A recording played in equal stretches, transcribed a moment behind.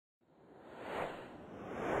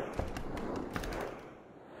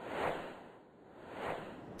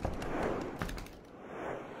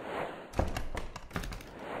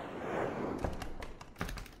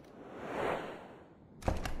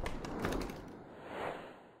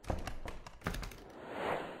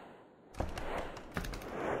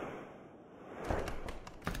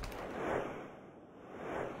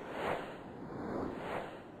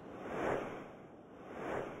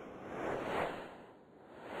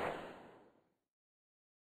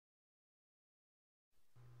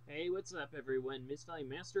Hey, what's up everyone? Miss Valley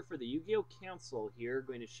Master for the Yu-Gi-Oh! Council here,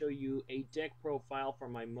 going to show you a deck profile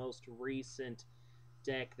from my most recent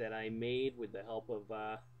deck that I made with the help of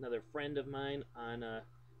another friend of mine on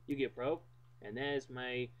Yu-Gi-Oh! Pro, and that is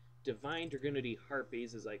my Divine Dragunity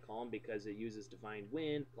Harpies, as I call them, because it uses Divine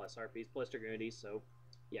Wind, plus Harpies, plus Dragunity, so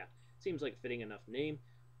yeah, seems like a fitting enough name.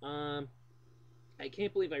 I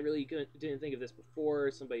can't believe I really didn't think of this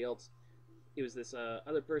before. Somebody else, it was this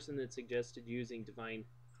other person that suggested using Divine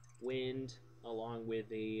Wind along with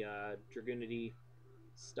the Dragunity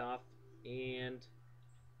stuff, and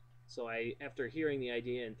so after hearing the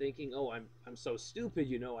idea and thinking, oh, I'm so stupid,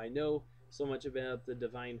 I know so much about the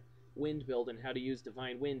Divine Wind build and how to use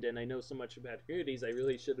Divine Wind, and I know so much about Dragunities, I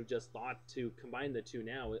really should have just thought to combine the two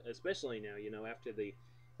now, especially now, after the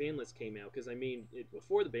ban list came out, because I mean,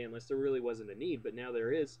 before the ban list, there really wasn't a need, but now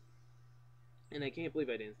there is, and I can't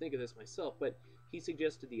believe I didn't think of this myself, but he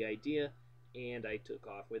suggested the idea, and I took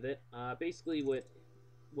off with it. Basically,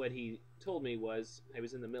 what he told me was I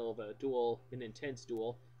was in the middle of a duel, an intense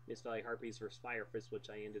duel, Miss Valley Harpies versus Fire Fist, which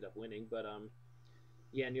I ended up winning. But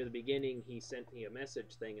yeah, near the beginning, he sent me a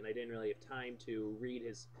message thing, and I didn't really have time to read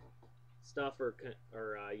his stuff or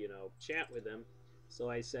chat with him. So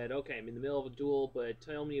I said, okay, I'm in the middle of a duel, but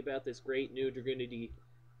tell me about this great new Dragunity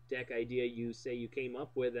deck idea you say you came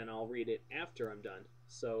up with, and I'll read it after I'm done.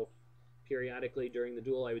 So periodically during the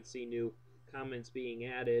duel, I would see new comments being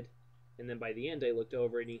added, and then by the end, I looked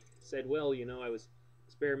over and he said, well, I was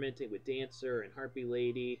experimenting with Dancer and Harpy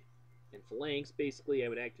Lady and Phalanx. Basically, I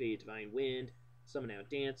would activate a Divine Wind, summon out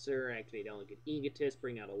Dancer, activate Elegant Egotist,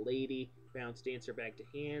 bring out a Lady, bounce Dancer back to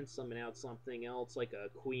hand, summon out something else like a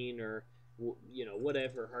Queen or,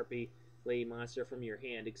 whatever Harpy Lady monster from your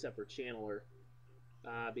hand, except for Channeler,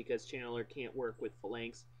 because Channeler can't work with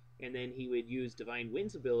Phalanx. And then he would use Divine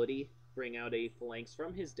Wind's ability, bring out a Phalanx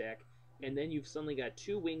from his deck, and then you've suddenly got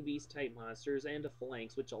two Wing Beast type monsters and a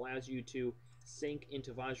Phalanx, which allows you to sink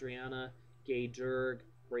into Vajrayana, Gay Durg,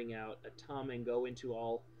 bring out a Tum, and go into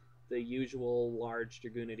all the usual large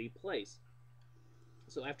Dragunity plays.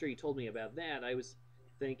 So after he told me about that, I was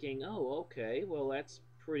thinking, oh, okay, well, that's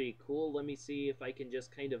pretty cool. Let me see if I can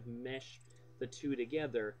just kind of mesh the two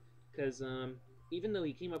together. Because even though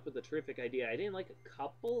he came up with a terrific idea, I didn't like a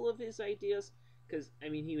couple of his ideas. Because, I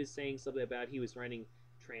mean, he was saying something about he was running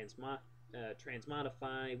Transmodify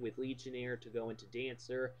with Legionnaire to go into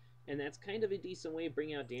Dancer. And that's kind of a decent way of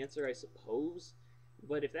bringing out Dancer, I suppose.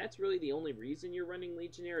 But if that's really the only reason you're running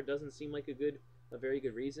Legionnaire, it doesn't seem like a very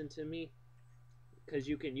good reason to me, because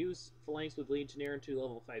you can use Phalanx with Legionnaire into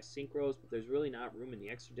level 5 Synchros, but there's really not room in the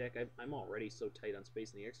extra deck. I'm already so tight on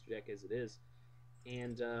space in the extra deck as it is.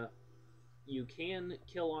 And you can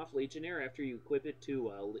kill off Legionnaire after you equip it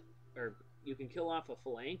to, or you can kill off a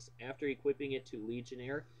Phalanx after equipping it to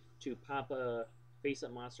Legionnaire to pop a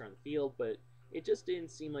face-up monster on the field, but it just didn't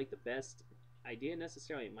seem like the best idea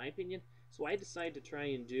necessarily in my opinion. So I decided to try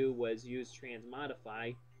and do was use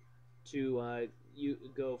Transmodify to you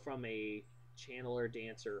go from a Channeler,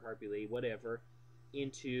 Dancer, Harpy Lady, whatever,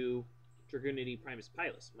 into Dragunity Primus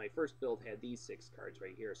Pilus. My first build had these 6 cards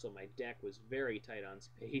right here, so my deck was very tight on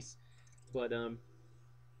space. But, I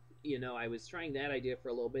was trying that idea for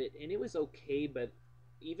a little bit, and it was okay, but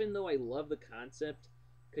even though I love the concept,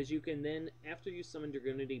 because you can then, after you summon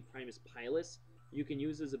Dragunity Primus Pilus, you can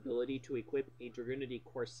use his ability to equip a Dragunity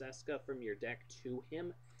Corseska from your deck to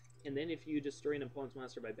him, and then if you destroy an opponent's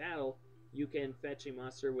monster by battle, you can fetch a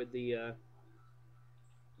monster with the,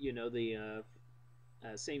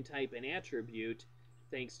 same type and attribute,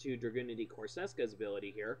 thanks to Dragunity Corseska's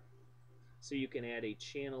ability here. So you can add a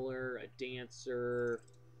Channeler, a Dancer,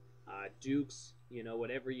 Dukes,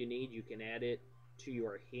 whatever you need, you can add it to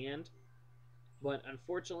your hand. But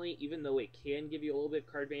unfortunately, even though it can give you a little bit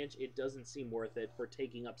of card advantage, it doesn't seem worth it for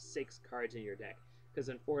taking up 6 cards in your deck. Because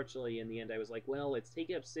unfortunately, in the end, I was like, well, it's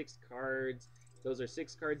taking up 6 cards. Those are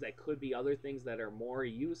 6 cards that could be other things that are more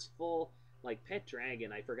useful, like Pet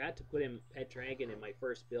Dragon. I forgot to put in Pet Dragon in my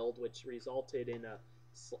first build, which resulted in a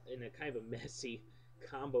kind of a messy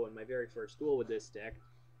combo in my very first duel with this deck.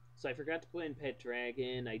 So I forgot to put in Pet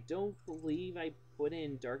Dragon. I don't believe I put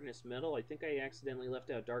in Darkness Metal. I think I accidentally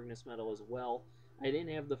left out Darkness Metal as well. I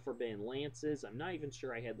didn't have the Forbidden Lances. I'm not even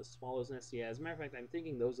sure I had the Swallow's Nest. Yeah, as a matter of fact, I'm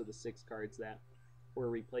thinking those are the 6 cards that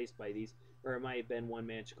were replaced by these. Or it might have been 1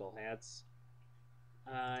 Magical Hats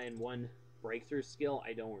and 1 Breakthrough Skill.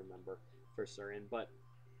 I don't remember for certain, but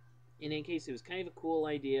in any case, it was kind of a cool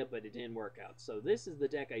idea, but it didn't work out. So this is the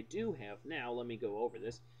deck I do have now. Let me go over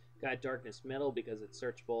this. Got Darkness Metal because it's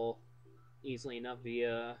searchable easily enough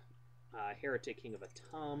via Heretic King of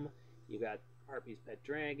Atum. You got Harpy's Pet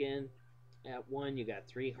Dragon. At 1, you got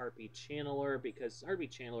 3 Harpy Channeler, because Harpy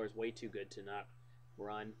Channeler is way too good to not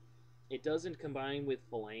run. It doesn't combine with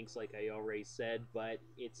Phalanx, like I already said, but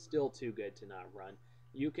it's still too good to not run.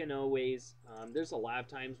 You can always, there's a lot of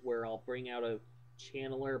times where I'll bring out a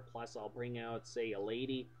Channeler, plus I'll bring out, say, a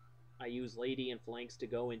Lady. I use Lady and Phalanx to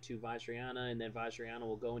go into Vajrayana, and then Vajrayana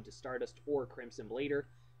will go into Stardust or Crimson Blader,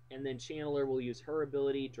 and then Channeler will use her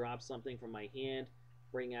ability, drop something from my hand,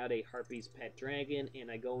 bring out a Harpy's Pet Dragon,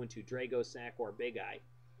 and I go into Dragosack or Big Eye.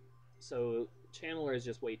 So Channeler is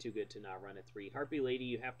just way too good to not run at 3. Harpy Lady,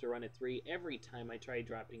 you have to run at 3. Every time I try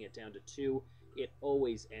dropping it down to 2, it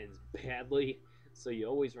always ends badly, so you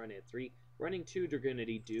always run at 3. Running 2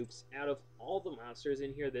 Dragunity Dukes, out of all the monsters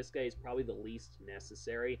in here, this guy is probably the least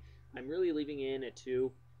necessary. I'm really leaving it in at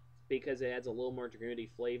 2 because it adds a little more Dragunity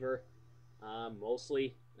flavor.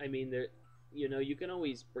 Mostly, I mean, you can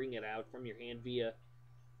always bring it out from your hand via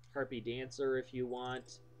Harpy Dancer if you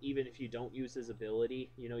want. Even if you don't use his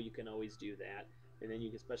ability, you can always do that. And then you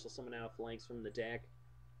can special summon out Phalanx from the deck,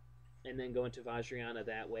 and then go into Vajrayana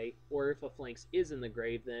that way. Or if a Phalanx is in the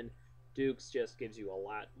grave, then Dukes just gives you a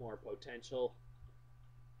lot more potential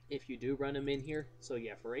if you do run him in here. So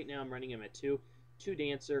yeah, for right now I'm running him at 2. 2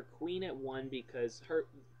 Dancer, Queen at 1, because her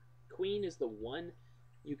Queen is the one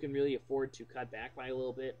you can really afford to cut back by a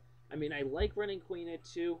little bit. I mean, I like running Queen at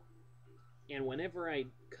 2, and whenever I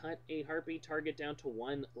cut a Harpy target down to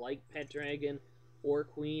 1, like Pet Dragon or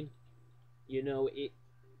Queen,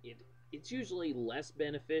 it's usually less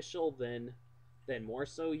beneficial than more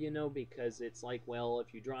so, because it's like, well,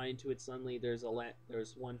 if you draw into it suddenly, there's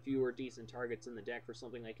one fewer decent targets in the deck for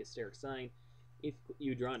something like Hysteric Sign. If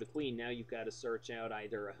you draw into Queen, now you've got to search out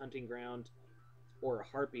either a Hunting Ground or a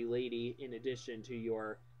Harpy Lady in addition to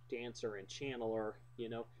your Dancer and Channeler,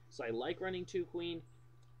 So I like running 2 Queen,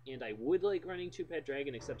 and I would like running 2 Pet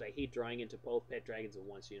Dragon, except I hate drawing into both Pet Dragons at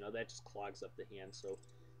once, that just clogs up the hand so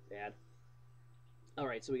bad.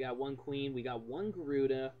 Alright, so we got 1 Queen, we got 1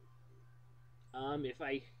 Garuda. If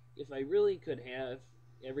I really could have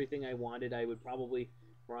everything I wanted, I would probably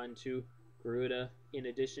run 2 Garuda in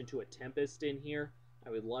addition to a Tempest in here. I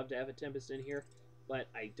would love to have a Tempest in here, but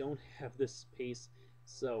I don't have the space,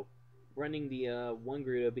 so running the 1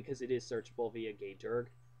 Garuda, because it is searchable via Gay Durg.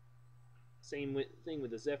 Same thing with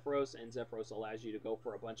the Zephyros, and Zephyros allows you to go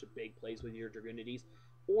for a bunch of big plays with your Dragunities.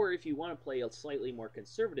 Or if you want to play slightly more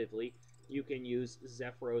conservatively, you can use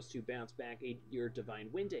Zephyros to bounce back your Divine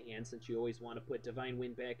Wind to hand, since you always want to put Divine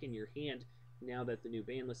Wind back in your hand now that the new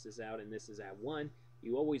ban list is out and this is at 1.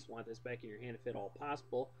 You always want this back in your hand if at all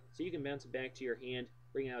possible, so you can bounce it back to your hand,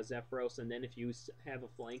 bring out Zephyros, and then if you have a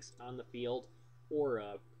Phalanx on the field, or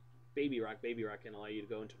a Baby Rock can allow you to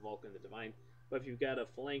go into Vulcan the Divine. But if you've got a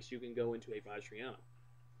Phalanx, you can go into a Vajrayana.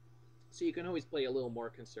 So you can always play a little more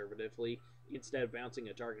conservatively instead of bouncing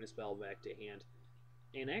a Darkness Spell back to hand.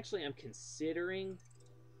 And actually, I'm considering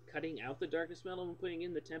cutting out the Darkness Metal and putting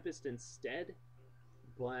in the Tempest instead.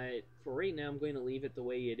 But for right now, I'm going to leave it the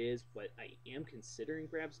way it is. But I am considering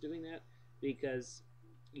perhaps doing that because,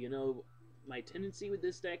 my tendency with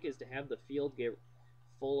this deck is to have the field get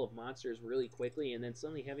full of monsters really quickly, and then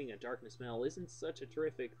suddenly having a Darkness Metal isn't such a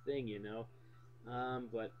terrific thing,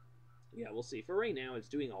 But yeah, we'll see. For right now, it's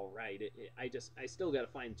doing all right. I still got to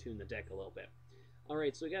fine tune the deck a little bit. All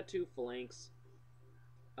right, so we got 2 Phalanx.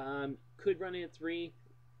 Could run it at 3.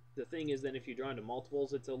 The thing is, then if you draw into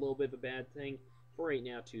multiples, it's a little bit of a bad thing. For right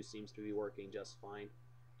now, 2 seems to be working just fine.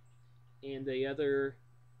 And the other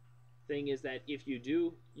thing is that if you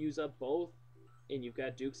do use up both, and you've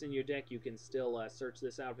got Dukes in your deck, you can still search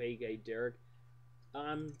this out via Gay Durg.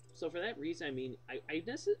 So for that reason, I mean, I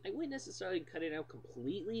wouldn't necessarily cut it out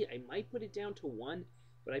completely. I might put it down to 1,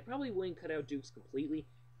 but I probably wouldn't cut out Dukes completely,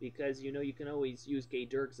 because, you can always use Gay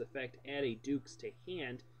Durg's effect, add a Dukes to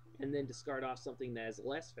hand, and then discard off something that is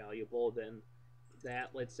less valuable than that.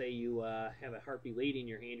 Let's say you have a Harpy Lady in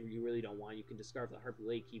your hand you really don't want. You can discard the Harpy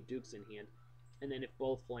Lady, keep Dukes in hand, and then if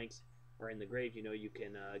both Phalanx are in the grave, you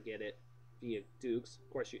can get it via Dukes. Of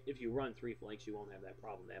course, if you run 3 Phalanx, you won't have that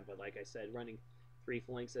problem then, but like I said, running 3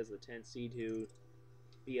 Phalanx has the tendency to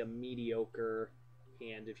be a mediocre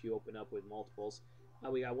hand if you open up with multiples.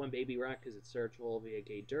 We got 1 Baby Rock because it's searchable via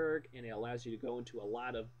Gay Durg, and it allows you to go into a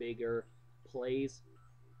lot of bigger plays.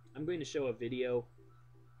 I'm going to show a video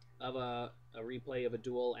of a replay of a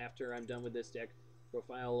duel after I'm done with this deck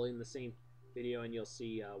profile in the same video, and you'll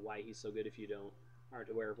see why he's so good if you aren't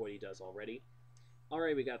aware of what he does already.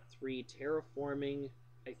 Alright, we got 3 Terraforming.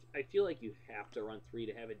 I feel like you have to run 3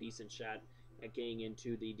 to have a decent shot at getting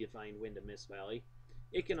into the Divine Wind of Mist Valley.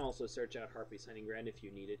 It can also search out Harpy's Hunting Ground if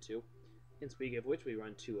you needed to. And speaking of which, we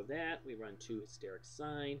run 2 of that. We run 2 Hysteric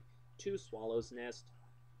Sign, 2 Swallow's Nest,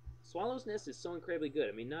 Swallow's Nest is so incredibly good.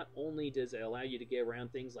 I mean, not only does it allow you to get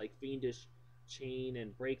around things like Fiendish Chain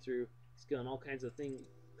and Breakthrough Skill and all kinds of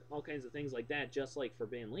things like that, just like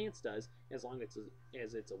Forbidden Lance does, as long as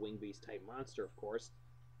it's a Wing Beast type monster, of course.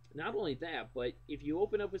 Not only that, but if you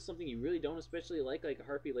open up with something you really don't especially like a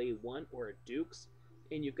Harpy Lady 1 or a Dukes,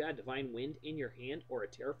 and you've got Divine Wind in your hand or a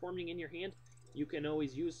Terraforming in your hand, you can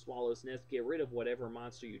always use Swallow's Nest, get rid of whatever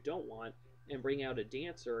monster you don't want, and bring out a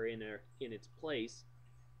Dancer in its place,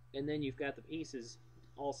 and then you've got the pieces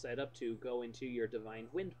all set up to go into your Divine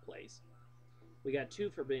Wind place. We got 2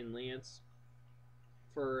 Forbidden Lance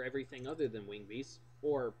for everything other than Wing Beasts,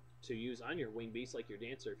 or to use on your Wing Beast like your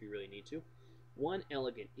Dancer if you really need to. 1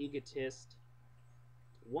 Elegant Egotist,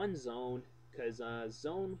 1 Zone, because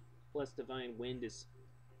Zone plus Divine Wind is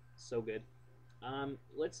so good.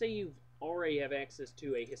 Let's say you already have access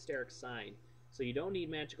to a Hysteric Sign, so you don't need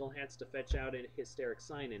Magical Hats to fetch out a Hysteric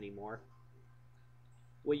Sign anymore.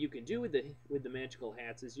 What you can do with the Magical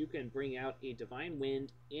Hats is you can bring out a Divine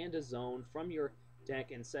Wind and a Zone from your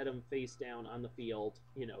deck and set them face down on the field,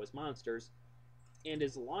 you know, as monsters. And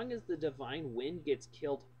as long as the Divine Wind gets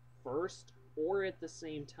killed first or at the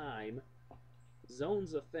same time,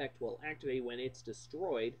 Zone's effect will activate when it's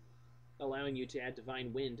destroyed, allowing you to add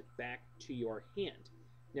Divine Wind back to your hand.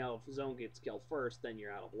 Now, if Zone gets killed first, then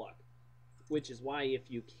you're out of luck. Which is why,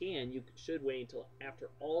 if you can, you should wait until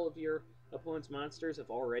after all of your opponent's monsters have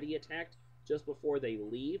already attacked, just before they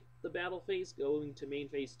leave the battle phase, going to main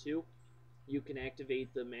phase 2. You can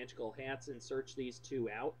activate the Magical Hats and search these 2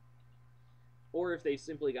 out. Or if they've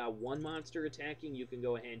simply got 1 monster attacking, you can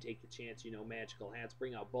go ahead and take the chance, you know, Magical Hats,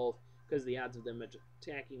 bring out both, because the odds of them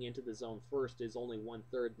attacking into the zone first is only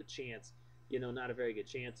 1/3 the chance. You know, not a very good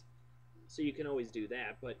chance. So you can always do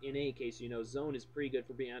that, but in any case, you know, Zone is pretty good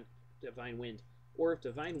for beyond Divine Wind. Or if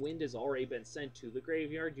Divine Wind has already been sent to the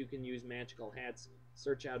graveyard, you can use Magical Hats,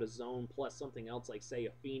 search out a Zone, plus something else like, say,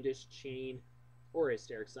 a Fiendish Chain, or a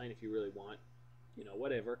Hysteric Sign if you really want. You know,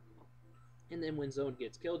 whatever. And then when Zone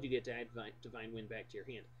gets killed, you get to add Divine Wind back to your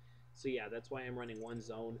hand. So yeah, that's why I'm running 1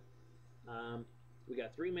 Zone. We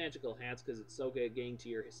got 3 Magical Hats because it's so good at getting to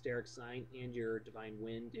your Hysteric Sign and your Divine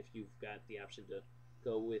Wind if you've got the option to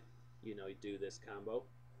go with, you know, do this combo.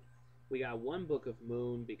 We got 1 Book of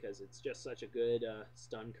Moon because it's just such a good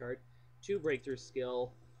stun card. 2 Breakthrough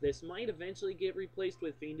Skill. This might eventually get replaced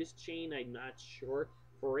with Fiendish Chain, I'm not sure.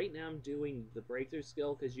 For right now, I'm doing the Breakthrough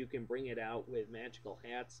Skill because you can bring it out with Magical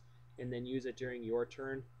Hats and then use it during your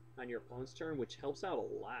turn on your opponent's turn, which helps out a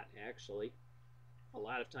lot, actually. A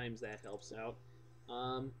lot of times that helps out.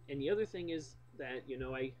 And the other thing is that, you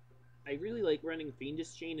know, I really like running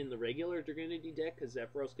Fiendish Chain in the regular Dragunity deck because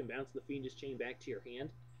Zephyros can bounce the Fiendish Chain back to your hand.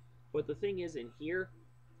 But the thing is, in here,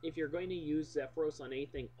 if you're going to use Zephyros on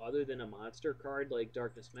anything other than a monster card like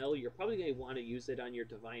Darkness Metal, you're probably going to want to use it on your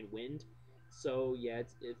Divine Wind. So yeah,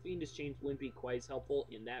 Fiendish Chain wouldn't be quite as helpful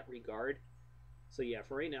in that regard. So yeah,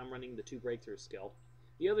 for right now, I'm running the 2 Breakthrough Skill.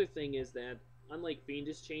 The other thing is that, unlike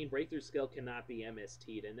Fiendish Chain, Breakthrough Skill cannot be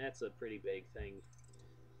MST'd, and that's a pretty big thing.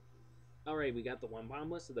 Alright, we got the 1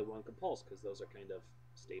 Boundless and the 1 Compulse, because those are kind of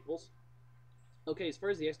staples. Okay, as far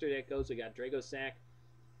as the extra deck goes, we got Dragosack.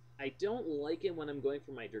 I don't like it when I'm going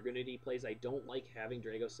for my Dragunity plays. I don't like having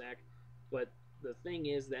Dragosack, but the thing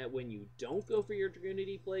is that when you don't go for your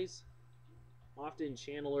Dragunity plays, often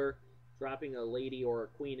Channeler, dropping a lady or a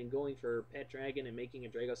queen and going for Pet Dragon and making a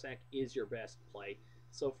Dragosack is your best play.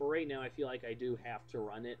 So for right now, I feel like I do have to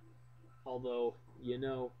run it. Although, you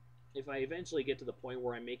know, if I eventually get to the point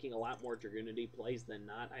where I'm making a lot more Dragunity plays than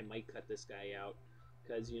not, I might cut this guy out.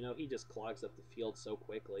 Because, you know, he just clogs up the field so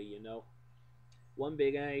quickly, you know. 1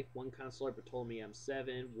 Big Eye, 1 Consular Ptolemy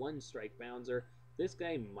M7, 1 Strike Bouncer. This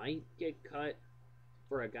guy might get cut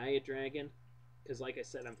for a Gaia Dragon. Because, like I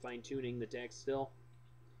said, I'm fine-tuning the deck still.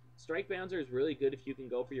 Strike Bouncer is really good if you can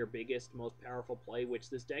go for your biggest, most powerful play, which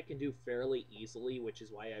this deck can do fairly easily, which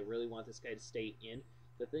is why I really want this guy to stay in.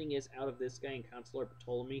 The thing is, out of this guy and Consular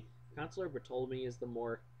Ptolemy is the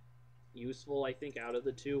more useful, I think, out of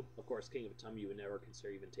the 2. Of course, King of Atum you would never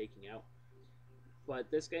consider even taking out.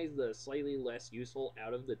 But this guy's the slightly less useful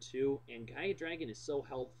out of the 2, and Gaia Dragon is so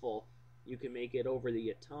helpful. You can make it over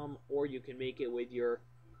the Atum, or you can make it with your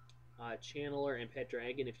Channeler and Pet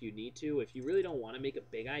Dragon if you need to. If you really don't want to make a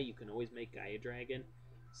Big Eye, you can always make Gaia Dragon.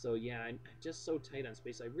 So yeah, I'm just so tight on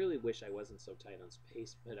space. I really wish I wasn't so tight on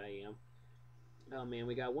space, but I am. Oh man,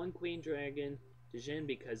 we got 1 Queen Dragon Dijin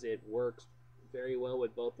because it works very well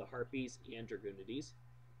with both the Harpies and Dragunities.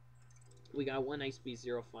 We got 1 Ice Beast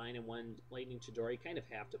Zero Fine and 1 Lightning Chidori. Kind of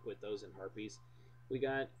have to put those in Harpies. We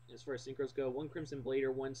got, as far as synchros go, 1 Crimson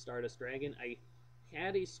Blader, 1 Stardust Dragon. I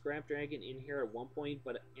had a Scrap Dragon in here at one point,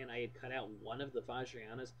 and I had cut out one of the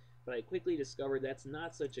Vajrayanas, but I quickly discovered that's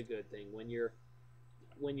not such a good thing when you're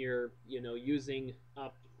using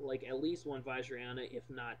up like at least one Vajrayana, if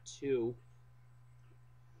not two.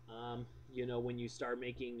 When you start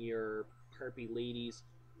making your Harpy ladies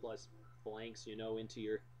plus flanks, into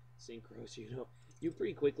your synchros, you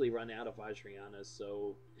pretty quickly run out of Vajrayanas.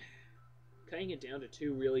 So cutting it down to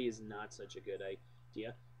two really is not such a good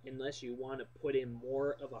idea, unless you want to put in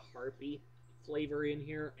more of a Harpy flavor in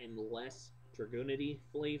here and less Dragunity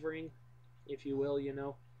flavoring, if you will,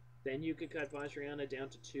 Then you could cut Vajrayana down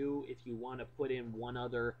to two if you want to put in one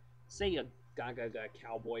other, say a Gaga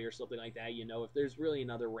Cowboy or something like that, if there's really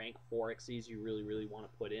another rank 4 Xyz you really want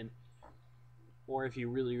to put in. Or if you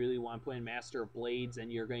really want to put in Master of Blades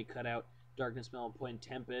and you're going to cut out Darkness Spell and put in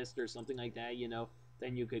Tempest or something like that,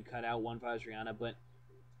 then you could cut out one Vajrayana. But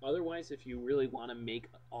otherwise, if you really want to make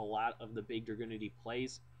a lot of the big Dragunity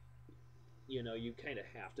plays, you kind of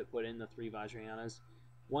have to put in the 3 Vajrayanas.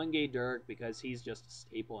 One Gay Dirk, because he's just a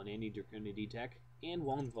staple in any Dragunity deck, and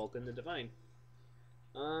one Vulcan the Divine.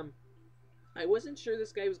 I wasn't sure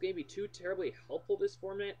this guy was going to be too terribly helpful this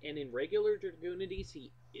format, and in regular Dragunities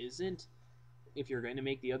he isn't, if you're going to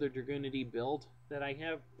make the other Dragunity build that I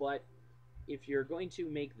have, but if you're going to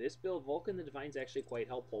make this build, Vulcan the Divine is actually quite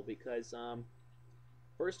helpful, because,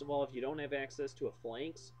 first of all, if you don't have access to a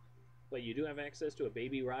Flanks, but you do have access to a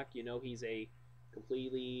Baby Rock, he's a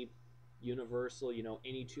completely universal,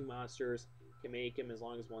 any 2 monsters can make him as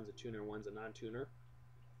long as one's a tuner and one's a non-tuner.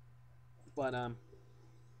 But,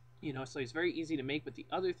 so he's very easy to make, but the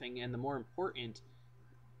other thing, and the more important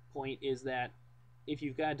point, is that if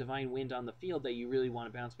you've got a Divine Wind on the field that you really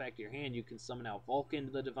want to bounce back to your hand, you can summon out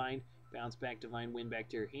Vulcan the Divine, bounce back Divine Wind back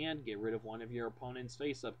to your hand, get rid of one of your opponent's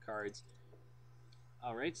face-up cards.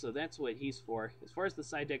 Alright, so that's what he's for. As far as the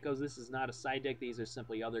side deck goes, this is not a side deck, these are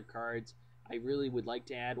simply other cards I really would like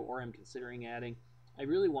to add, or I'm considering adding. I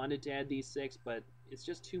really wanted to add these 6, but it's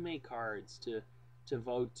just too many cards to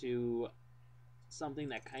vote to something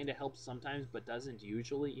that kind of helps sometimes but doesn't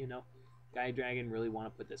usually, Guy Dragon, really want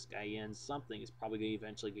to put this guy in. Something is probably going to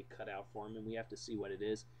eventually get cut out for him, and we have to see what it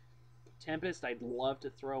is. Tempest, I'd love to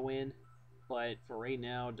throw in, but for right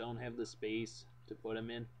now, don't have the space to put him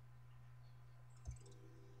in.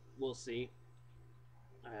 We'll see.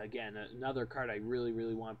 Again, another card I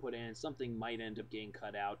really want to put in. Something might end up getting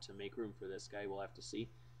cut out to make room for this guy. We'll have to see.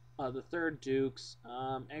 The third Dukes.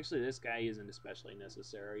 Actually, this guy isn't especially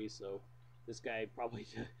necessary, so this guy probably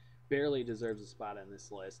barely deserves a spot on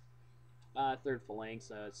this list. Third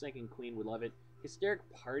Phalanx. Second Queen would love it. Hysteric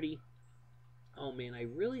Party. Oh man, I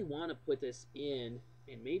really want to put this in,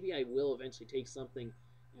 and maybe I will eventually take something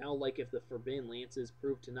out, like if the Forbidden Lances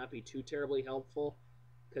prove to not be too terribly helpful.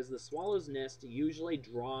 Because the Swallow's Nest usually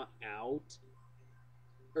draw out,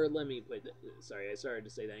 or let me put that, sorry, I started to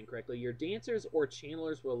say that incorrectly. Your Dancers or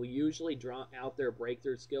Channelers will usually draw out their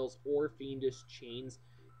Breakthrough skills or Fiendish Chains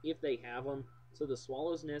if they have them. So the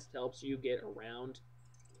Swallow's Nest helps you get around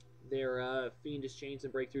their Fiendish Chains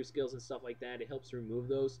and Breakthrough skills and stuff like that. It helps remove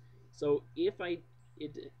those. So if I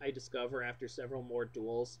discover after several more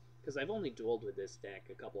duels, because I've only dueled with this deck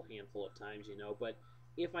a handful of times, but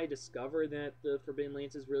if I discover that the Forbidden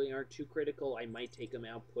Lances really aren't too critical, I might take them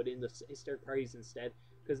out, put in the Hysteric Parties instead,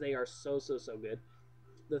 because they are so good.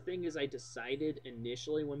 The thing is, I decided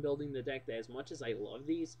initially when building the deck that as much as I love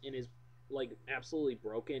these, and as like absolutely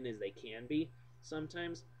broken as they can be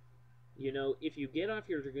sometimes, if you get off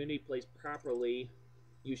your Dragunity plays properly,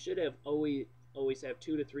 you should have always have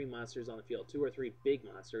 2 to 3 monsters on the field, 2 or 3 big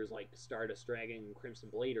monsters like Stardust Dragon, Crimson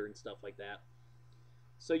Blader, and stuff like that.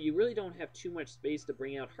 So you really don't have too much space to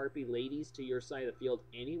bring out Harpy ladies to your side of the field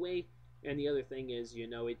anyway. And the other thing is,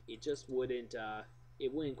 it just wouldn't,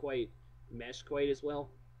 it wouldn't quite mesh quite as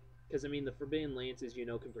well. Because, I mean, the Forbidden Lances,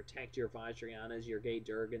 can protect your Vajrayanas, your Gay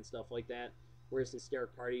Durg, and stuff like that. Whereas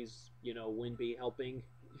Hysteric Parties, wouldn't be helping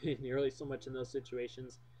nearly so much in those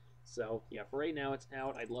situations. So, yeah, for right now it's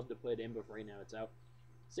out. I'd love to put it in, but for right now it's out.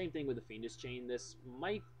 Same thing with the Fiendish Chain. This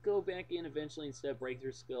might go back in eventually instead of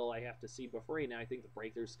Breakthrough Skill. I have to see, but for right now I think the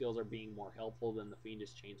Breakthrough Skills are being more helpful than the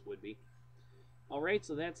Fiendish Chains would be. Alright,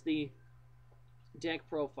 so that's the deck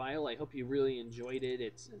profile. I hope you really enjoyed it.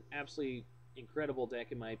 It's an absolutely incredible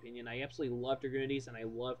deck in my opinion. I absolutely love Dragunities, and I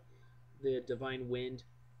love the Divine Wind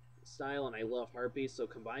style, and I love Harpies, so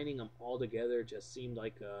combining them all together just seemed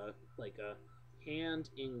like a hand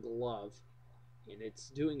in glove. And it's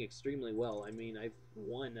doing extremely well. I mean, I've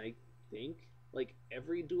won, I think, like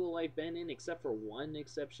every duel I've been in, except for one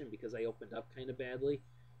exception because I opened up kind of badly.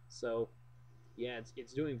 So, yeah,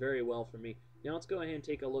 it's doing very well for me. Now let's go ahead and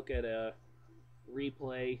take a look at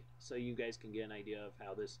replay so you guys can get an idea of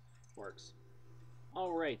how this works.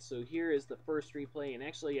 Alright, so here is the first replay, and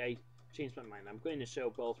actually I changed my mind. I'm going to show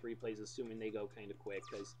both replays, assuming they go kind of quick,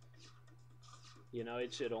 because, you know,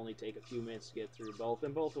 it should only take a few minutes to get through both,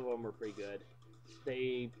 and both of them are pretty good.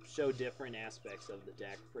 They show different aspects of the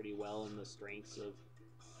deck pretty well, and the strengths of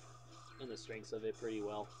it pretty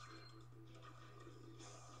well.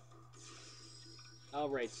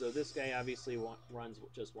 Alright, so this guy obviously runs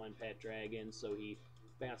just one pet dragon, so he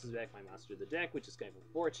bounces back my monster to the deck, which is kind of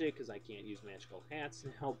unfortunate because I can't use magical hats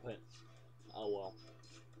now, but oh well.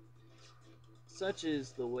 Such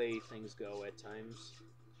is the way things go at times.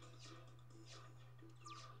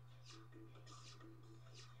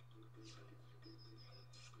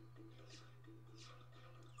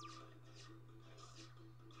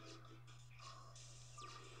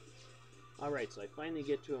 Alright, so I finally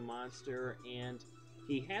get to a monster, and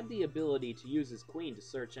he had the ability to use his queen to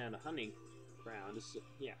search out a hunting ground,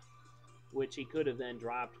 yeah, which he could have then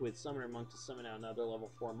dropped with Summoner Monk to summon out another level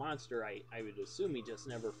 4 monster. I would assume he just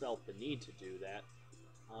never felt the need to do that.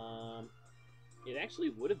 It actually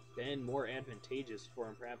would have been more advantageous for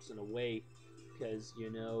him, perhaps in a way, because, you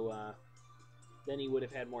know, then he would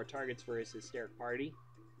have had more targets for his Hysteric Party,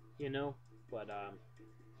 you know, but, oh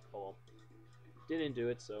well. Didn't do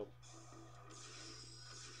it, so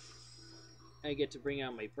I get to bring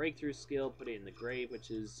out my breakthrough skill, put it in the grave,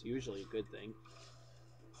 which is usually a good thing.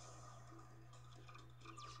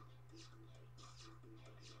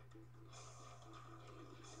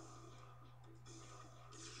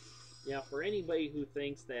 Yeah, for anybody who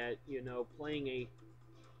thinks that, you know, playing a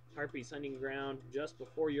Harpies Hunting Ground just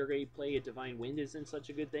before you're going to play a Divine Wind isn't such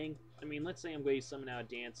a good thing. I mean, let's say I'm going to summon out a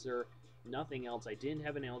Dancer, nothing else. I didn't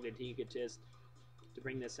have an Egotist to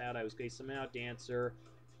bring this out. I was going to summon out Dancer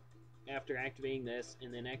after activating this,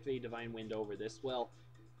 and then activate Divine Wind over this. Well,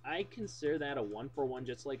 I consider that a 1-for-1,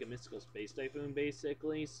 just like a Mystical Space Typhoon,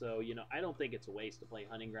 basically. So, you know, I don't think it's a waste to play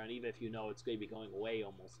Hunting Ground, even if you know it's going to be going away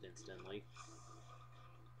almost instantly.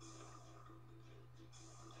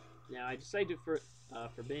 Now, I decided to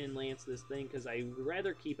Forbidden Lance this thing because I would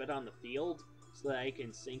rather keep it on the field so that I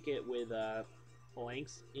can sync it with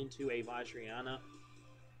Phalanx into a Vajrayana.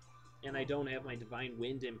 And I don't have my Divine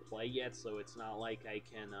Wind in play yet, so it's not like I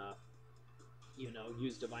can, you know,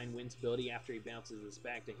 use Divine Wind's ability after he bounces this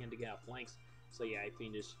back to hand to get out Phalanx. So yeah, I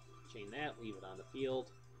Fiendish Chain that, leave it on the field.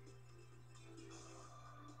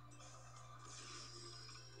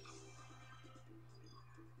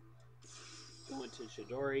 Go into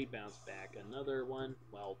Chidori, bounce back another one.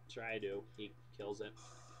 Well, try to. He kills it.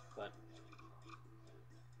 But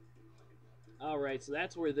alright, so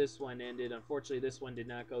that's where this one ended. Unfortunately, this one did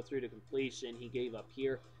not go through to completion. He gave up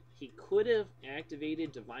here. He could have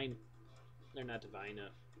activated Divine... Or not Divine,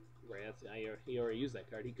 Wrath. He already used that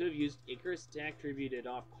card. He could have used Icarus Attack, tributed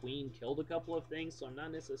off Queen, killed a couple of things, so I'm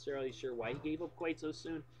not necessarily sure why he gave up quite so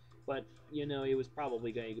soon. But, you know, it was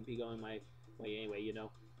probably going to be going my way anyway, you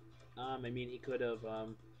know. I mean, he could have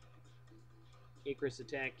Icarus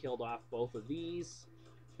Attack killed off both of these.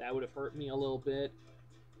 That would have hurt me a little bit.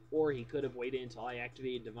 Or he could have waited until I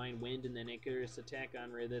activated Divine Wind and then Icarus Attack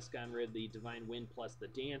on rid of this, gotten rid of the Divine Wind plus the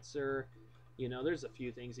Dancer. You know, there's a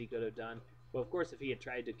few things he could have done. But of course, if he had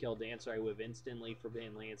tried to kill Dancer, I would have instantly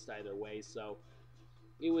Forbidden Lanced either way. So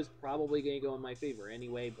it was probably going to go in my favor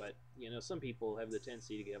anyway. But, you know, some people have the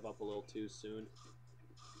tendency to give up a little too soon.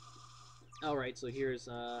 Alright, so here's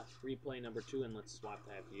replay number 2, and let's swap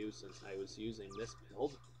that view since I was using this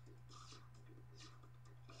build.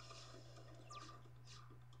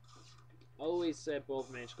 Always set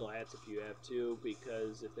both magical hats if you have to,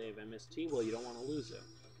 because if they have MST, well, you don't want to lose it.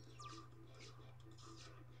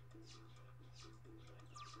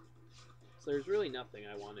 So there's really nothing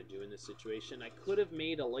I want to do in this situation. I could have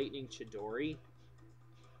made a Lightning Chidori.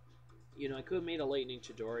 You know, I could have made a Lightning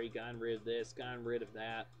Chidori, gotten rid of this, gotten rid of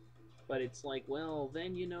that. But it's like, well,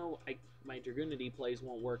 then, you know, my Dragunity plays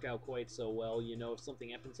won't work out quite so well, you know, if something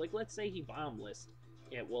happens. Like, let's say he bomb list.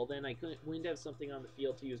 Yeah, well, then I wouldn't have something on the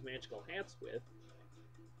field to use magical hats with.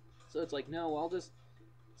 So it's like, no, I'll just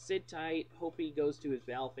sit tight, hope he goes to his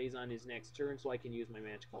battle phase on his next turn so I can use my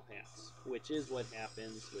magical hats. Which is what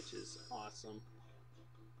happens, which is awesome.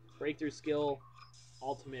 Breakthrough skill,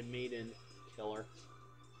 Ultimate Maiden, killer.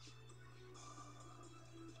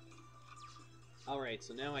 Alright,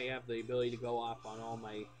 so now I have the ability to go off on all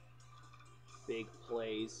my big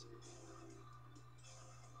plays.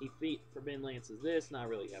 He Forbidden Lances this, not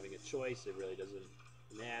really having a choice. It really doesn't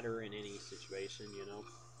matter in any situation, you know.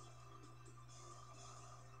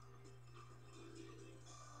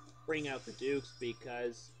 Bring out the Dukes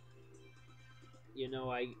because you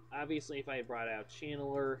know, I obviously if I had brought out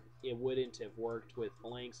Channeler, it wouldn't have worked with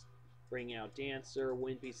Blanks. Bring out Dancer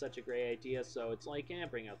wouldn't be such a great idea, so it's like,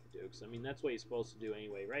 bring out the Dukes. I mean, that's what he's supposed to do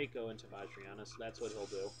anyway, right? Go into Vajrayana, so that's what he'll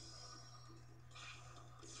do.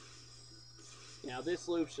 Now, this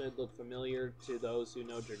loop should look familiar to those who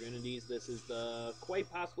know Dragunities. This is the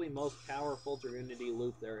quite possibly most powerful Dragunity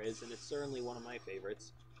loop there is, and it's certainly one of my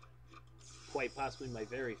favorites. Quite possibly my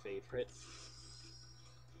very favorite.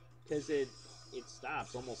 Because it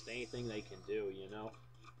stops almost anything they can do, you know?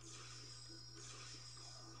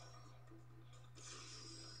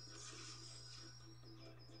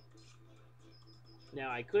 Now,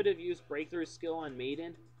 I could have used Breakthrough skill on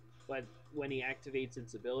Maiden, but when he activates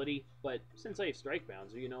its ability, but since I have Strike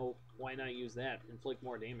Bounds, you know, why not use that? Inflict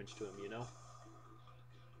more damage to him, you know?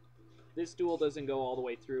 This duel doesn't go all the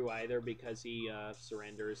way through either because he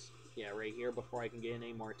surrenders, right here before I can get in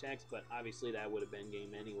any more attacks, but obviously that would have been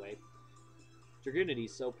game anyway.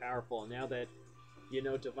 Dragunity's so powerful. Now that, you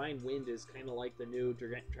know, Divine Wind is kind of like the new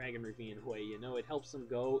Dragon Ravine way, you know, it helps them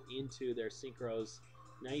go into their synchros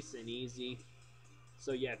nice and easy.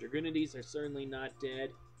 So yeah, Dragunities are certainly not dead.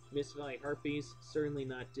 Mist Valley Harpies, certainly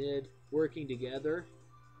not dead. Working together,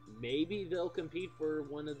 maybe they'll compete for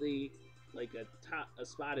one of the, like a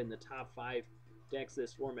spot in the top 5 decks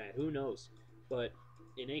this format. Who knows? But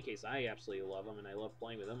in any case, I absolutely love them and I love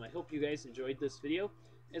playing with them. I hope you guys enjoyed this video.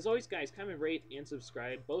 As always, guys, comment, rate, and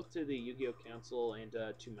subscribe both to the Yu-Gi-Oh! Council and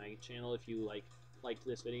to my channel if you liked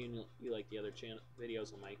this video and you like the other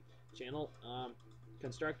videos on my channel.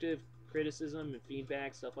 Constructive criticism and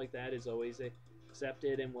feedback, stuff like that, is always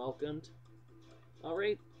accepted and welcomed.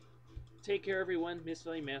 Alright, take care everyone. Mist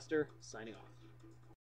Valley Master, signing off.